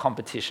athletics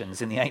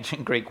competitions in the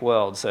ancient Greek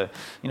world. So,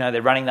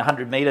 they're running the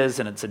 100 metres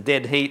and it's a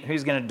dead heat.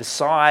 Who's going to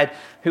decide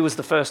who was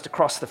the first to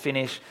cross the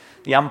finish?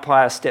 The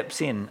umpire steps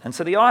in. And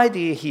so the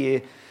idea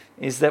here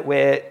is that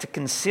we're to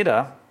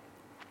consider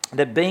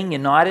that being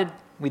united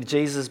with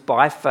Jesus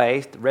by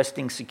faith,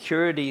 resting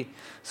securely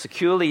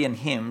in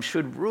him,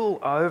 should rule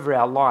over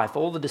our life.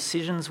 All the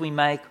decisions we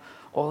make,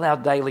 all our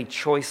daily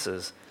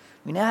choices.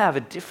 We now have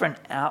a different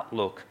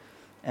outlook,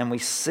 and we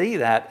see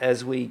that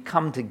as we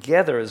come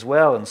together as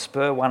well and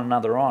spur one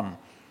another on.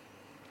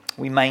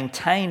 We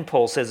maintain,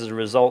 Paul says, as a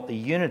result, the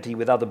unity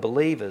with other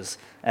believers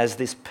as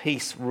this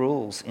peace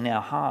rules in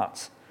our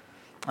hearts.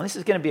 And this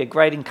is going to be a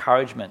great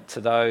encouragement to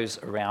those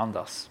around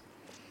us.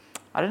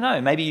 I don't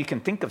know, maybe you can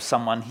think of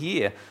someone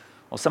here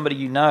or somebody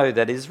you know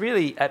that is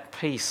really at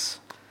peace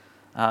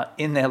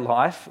in their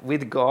life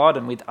with God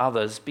and with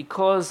others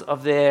because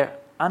of their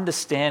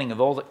understanding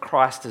of all that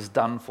Christ has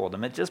done for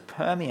them. It just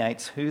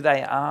permeates who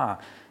they are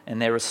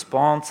and their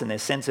response and their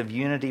sense of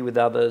unity with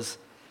others.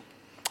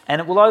 And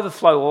it will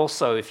overflow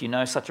also, if you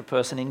know such a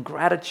person, in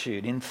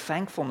gratitude, in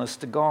thankfulness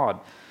to God.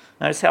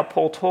 Notice how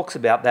Paul talks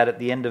about that at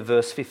the end of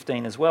verse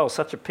 15 as well.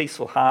 Such a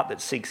peaceful heart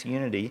that seeks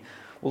unity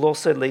will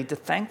also lead to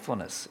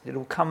thankfulness. It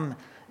will come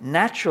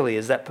naturally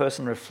as that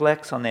person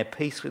reflects on their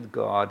peace with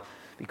God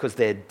because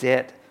their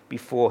debt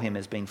before him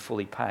has been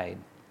fully paid.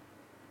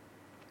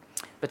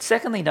 But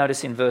secondly,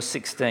 notice in verse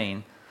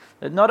 16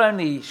 that not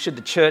only should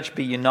the church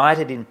be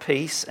united in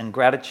peace and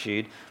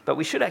gratitude, but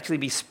we should actually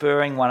be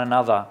spurring one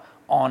another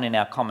on in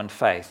our common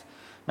faith.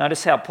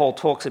 Notice how Paul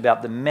talks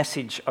about the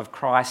message of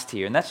Christ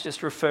here, and that's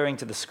just referring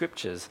to the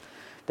scriptures,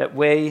 that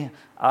we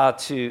are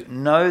to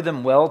know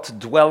them well, to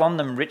dwell on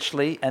them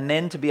richly, and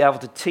then to be able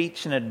to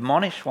teach and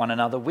admonish one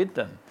another with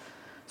them.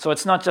 So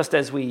it's not just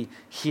as we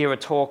hear a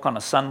talk on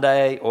a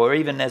Sunday or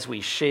even as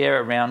we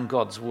share around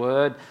God's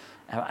word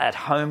at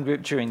home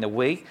group during the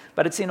week,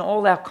 but it's in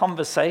all our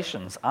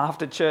conversations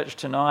after church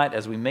tonight,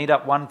 as we meet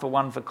up one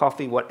for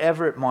coffee,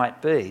 whatever it might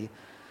be.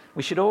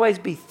 We should always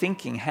be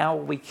thinking how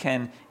we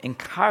can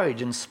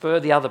encourage and spur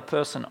the other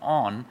person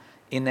on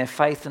in their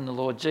faith in the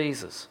Lord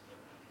Jesus.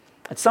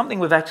 It's something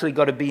we've actually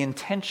got to be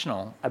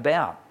intentional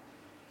about,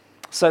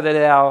 so that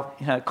our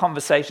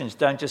conversations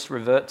don't just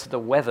revert to the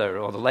weather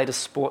or the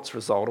latest sports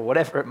result or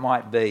whatever it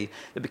might be.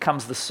 It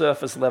becomes the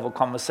surface level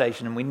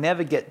conversation, and we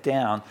never get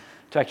down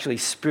to actually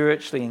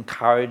spiritually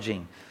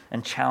encouraging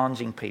and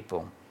challenging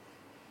people.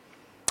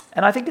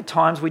 And I think at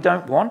times we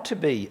don't want to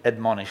be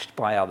admonished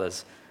by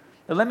others.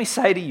 But let me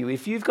say to you,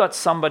 if you've got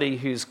somebody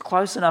who's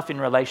close enough in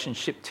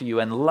relationship to you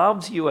and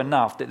loves you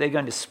enough that they're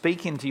going to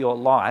speak into your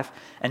life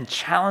and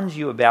challenge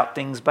you about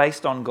things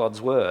based on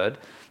God's word,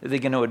 that they're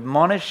going to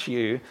admonish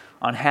you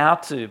on how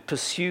to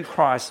pursue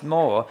Christ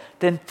more,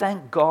 then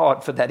thank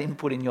God for that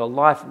input in your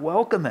life.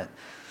 Welcome it.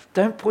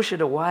 Don't push it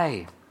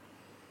away.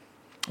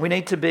 We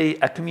need to be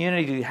a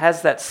community who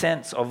has that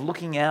sense of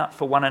looking out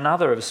for one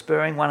another, of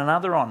spurring one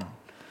another on.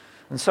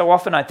 And so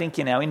often I think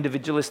in our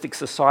individualistic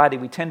society,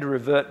 we tend to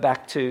revert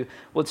back to,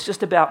 well, it's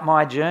just about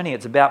my journey.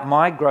 It's about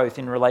my growth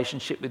in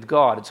relationship with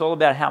God. It's all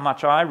about how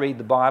much I read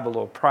the Bible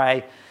or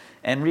pray,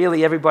 and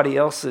really everybody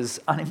else is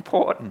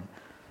unimportant.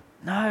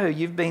 No,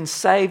 you've been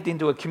saved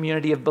into a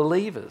community of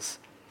believers.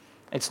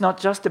 It's not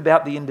just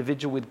about the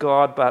individual with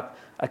God, but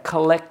a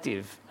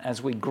collective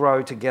as we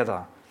grow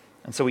together.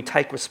 And so we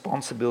take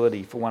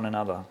responsibility for one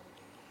another.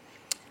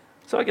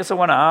 So I guess I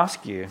want to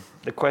ask you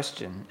the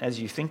question as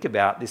you think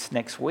about this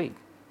next week.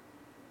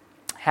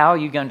 How are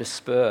you going to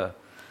spur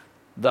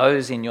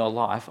those in your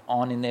life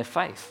on in their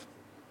faith?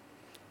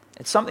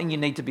 It's something you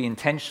need to be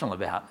intentional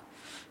about.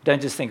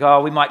 Don't just think,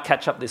 oh, we might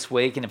catch up this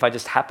week, and if I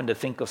just happen to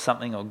think of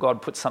something or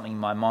God puts something in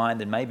my mind,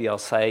 then maybe I'll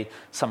say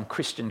some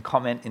Christian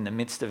comment in the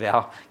midst of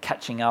our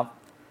catching up.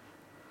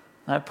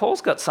 No,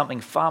 Paul's got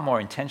something far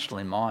more intentional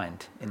in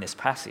mind in this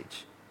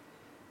passage.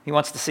 He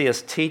wants to see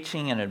us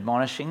teaching and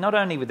admonishing, not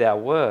only with our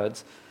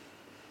words,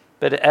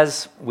 but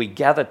as we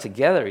gather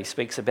together. He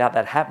speaks about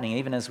that happening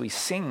even as we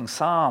sing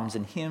psalms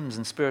and hymns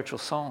and spiritual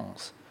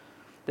songs.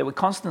 That we're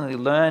constantly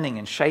learning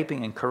and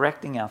shaping and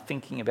correcting our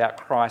thinking about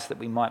Christ, that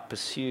we might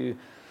pursue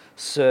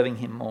serving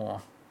him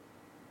more.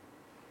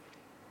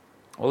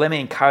 Well, let me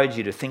encourage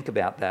you to think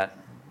about that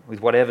with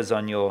whatever's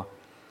on your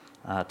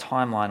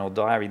timeline or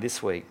diary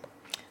this week.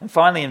 And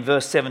finally, in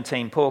verse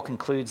 17, Paul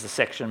concludes the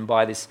section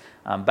by this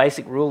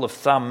basic rule of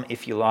thumb,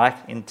 if you like,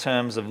 in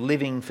terms of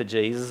living for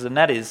Jesus, and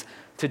that is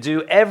to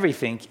do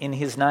everything in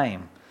his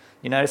name.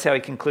 You notice how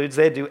he concludes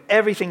there? Do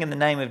everything in the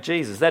name of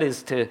Jesus. That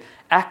is to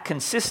act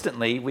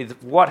consistently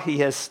with what he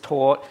has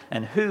taught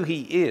and who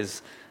he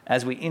is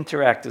as we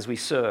interact, as we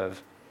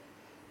serve.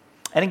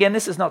 And again,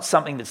 this is not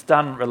something that's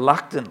done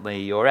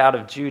reluctantly or out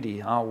of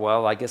duty. Oh,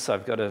 well, I guess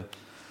I've got to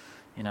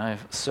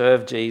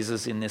serve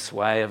Jesus in this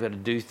way. I've got to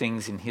do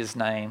things in his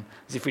name,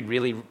 as if we'd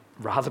really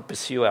rather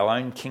pursue our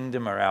own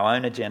kingdom or our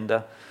own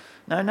agenda.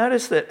 No,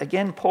 notice that,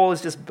 again, Paul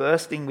is just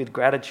bursting with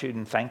gratitude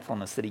and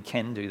thankfulness that he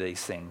can do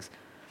these things.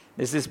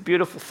 There's this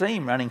beautiful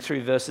theme running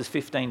through verses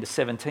 15 to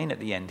 17 at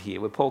the end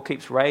here, where Paul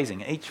keeps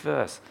raising each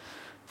verse.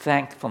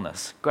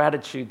 Thankfulness,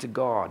 gratitude to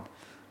God,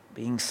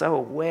 being so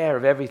aware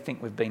of everything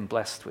we've been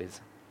blessed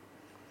with.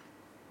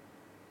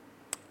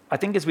 I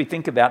think as we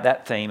think about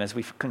that theme, as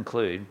we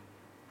conclude,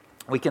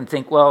 we can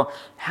think, well,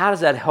 how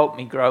does that help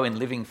me grow in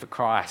living for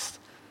Christ?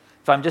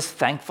 If I'm just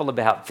thankful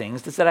about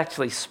things, does that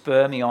actually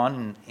spur me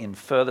on in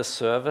further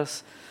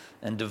service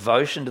and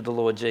devotion to the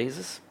Lord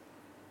Jesus?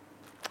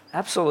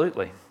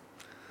 Absolutely.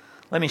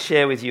 Let me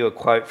share with you a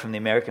quote from the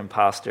American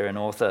pastor and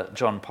author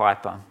John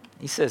Piper.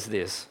 He says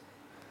this: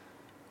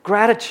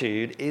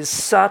 "Gratitude is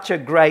such a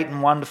great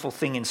and wonderful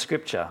thing in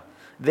Scripture.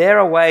 There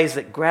are ways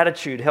that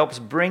gratitude helps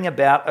bring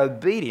about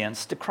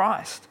obedience to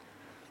Christ.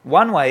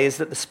 One way is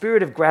that the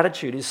spirit of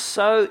gratitude is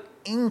so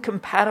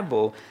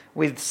incompatible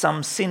with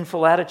some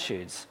sinful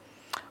attitudes.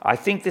 I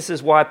think this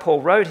is why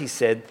Paul wrote, he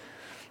said,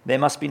 there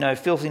must be no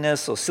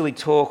filthiness or silly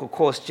talk or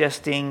coarse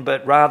jesting,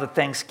 but rather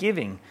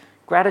thanksgiving.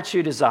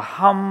 Gratitude is a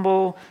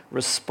humble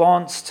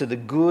response to the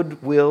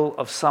good will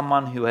of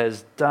someone who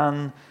has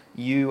done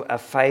you a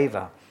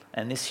favor.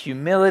 And this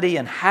humility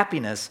and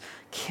happiness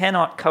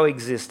cannot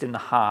coexist in the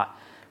heart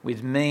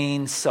with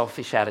mean,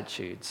 selfish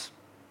attitudes.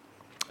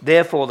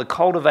 Therefore, the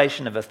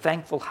cultivation of a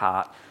thankful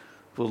heart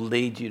will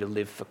lead you to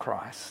live for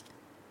Christ."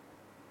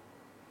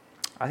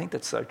 I think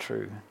that's so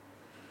true.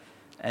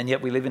 And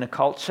yet we live in a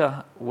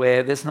culture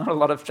where there's not a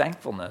lot of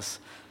thankfulness,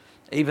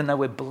 even though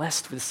we're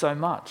blessed with so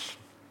much.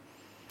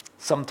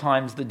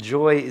 Sometimes the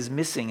joy is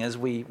missing as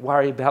we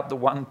worry about the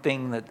one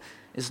thing that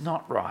is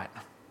not right,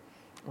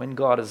 when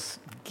God has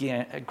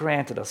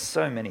granted us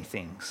so many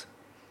things.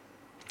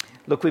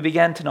 Look, we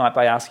began tonight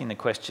by asking the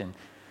question,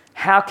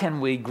 how can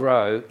we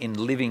grow in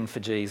living for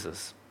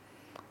Jesus?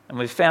 And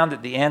we've found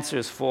that the answer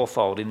is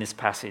fourfold in this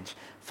passage.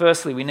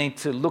 Firstly, we need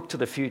to look to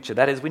the future.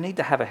 That is, we need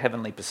to have a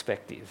heavenly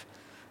perspective.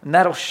 And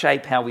that'll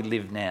shape how we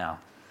live now.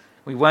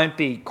 We won't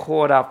be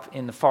caught up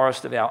in the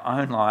forest of our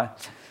own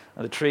life,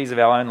 or the trees of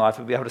our own life.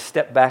 We'll be able to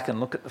step back and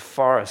look at the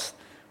forest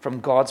from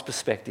God's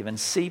perspective and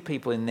see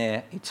people in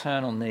their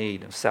eternal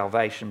need of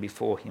salvation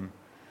before Him.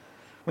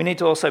 We need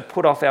to also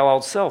put off our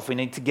old self. We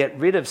need to get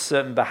rid of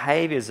certain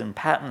behaviours and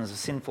patterns of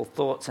sinful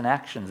thoughts and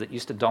actions that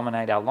used to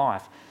dominate our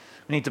life.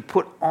 We need to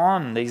put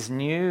on these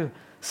new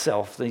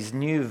self, these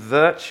new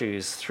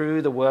virtues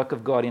through the work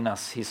of God in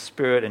us, His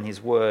Spirit and His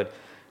Word,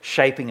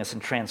 shaping us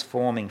and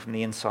transforming from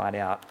the inside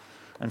out.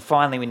 And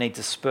finally, we need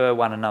to spur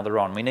one another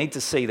on. We need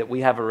to see that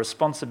we have a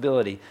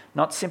responsibility,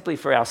 not simply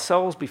for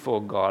ourselves before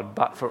God,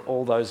 but for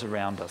all those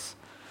around us.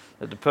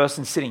 That the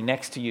person sitting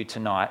next to you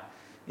tonight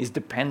is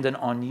dependent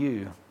on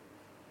you,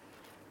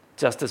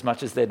 just as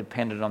much as they're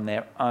dependent on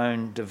their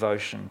own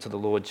devotion to the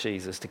Lord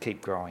Jesus to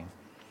keep growing.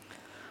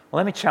 Well,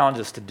 let me challenge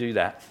us to do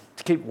that,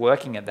 to keep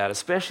working at that,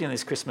 especially in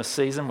this Christmas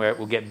season where it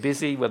will get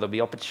busy, where there'll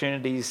be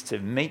opportunities to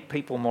meet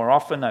people more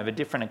often over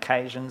different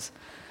occasions,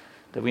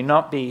 that we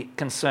not be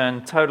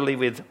concerned totally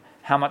with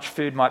how much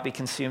food might be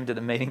consumed at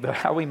the meeting, but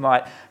how we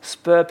might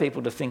spur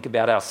people to think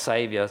about our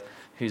Saviour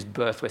whose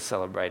birth we're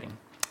celebrating.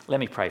 Let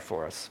me pray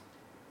for us.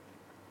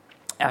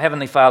 Our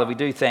Heavenly Father, we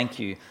do thank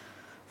you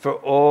for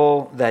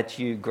all that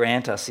you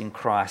grant us in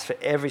Christ, for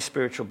every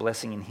spiritual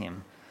blessing in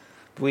Him.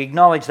 We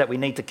acknowledge that we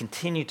need to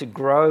continue to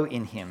grow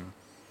in Him.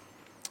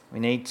 We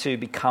need to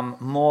become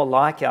more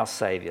like our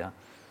Saviour,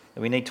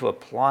 that we need to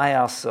apply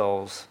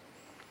ourselves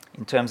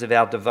in terms of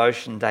our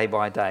devotion day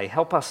by day.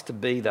 Help us to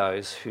be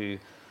those who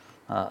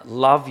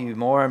love you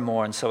more and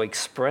more, and so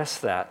express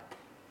that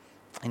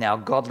in our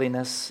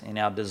godliness, in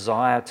our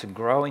desire to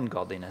grow in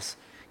godliness,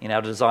 in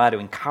our desire to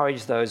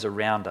encourage those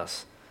around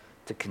us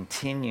to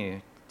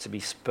continue to be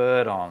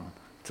spurred on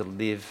to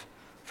live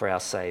for our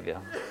Saviour.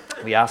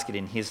 We ask it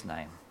in His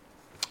name.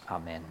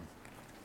 Amen.